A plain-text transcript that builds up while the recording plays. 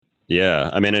Yeah.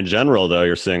 I mean, in general, though,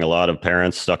 you're seeing a lot of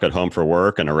parents stuck at home for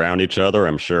work and around each other.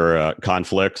 I'm sure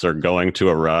conflicts are going to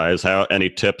arise. How any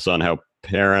tips on how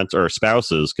parents or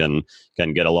spouses can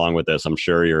get along with this? I'm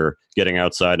sure you're getting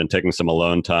outside and taking some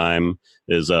alone time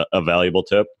is a valuable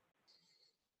tip.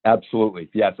 Absolutely.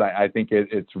 Yes, I think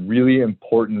it's really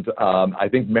important. I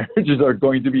think marriages are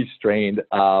going to be strained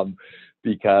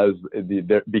because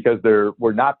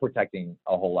we're not protecting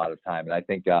a whole lot of time. And I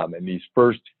think in these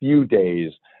first few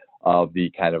days of the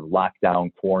kind of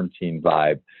lockdown quarantine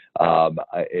vibe,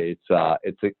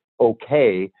 it's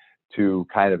okay to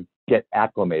kind of get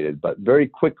acclimated, but very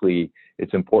quickly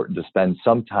it's important to spend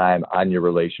some time on your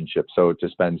relationship. So to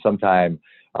spend some time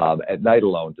at night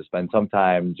alone, to spend some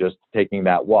time just taking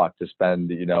that walk, to spend,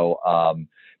 to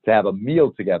have a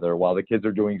meal together while the kids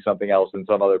are doing something else in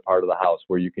some other part of the house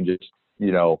where you can just,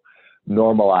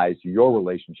 normalize your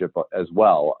relationship as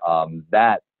well.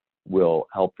 That will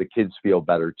help the kids feel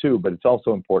better too. But it's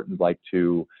also important, like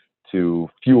to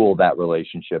fuel that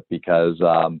relationship because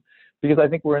I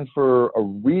think we're in for a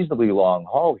reasonably long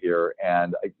haul here,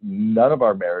 and none of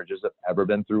our marriages have ever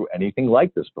been through anything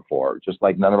like this before, just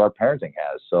like none of our parenting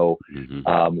has. So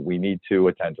Hmm. we need to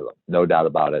attend to them, no doubt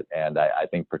about it. And I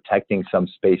think protecting some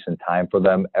space and time for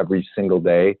them every single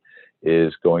day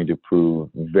is going to prove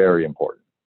very important.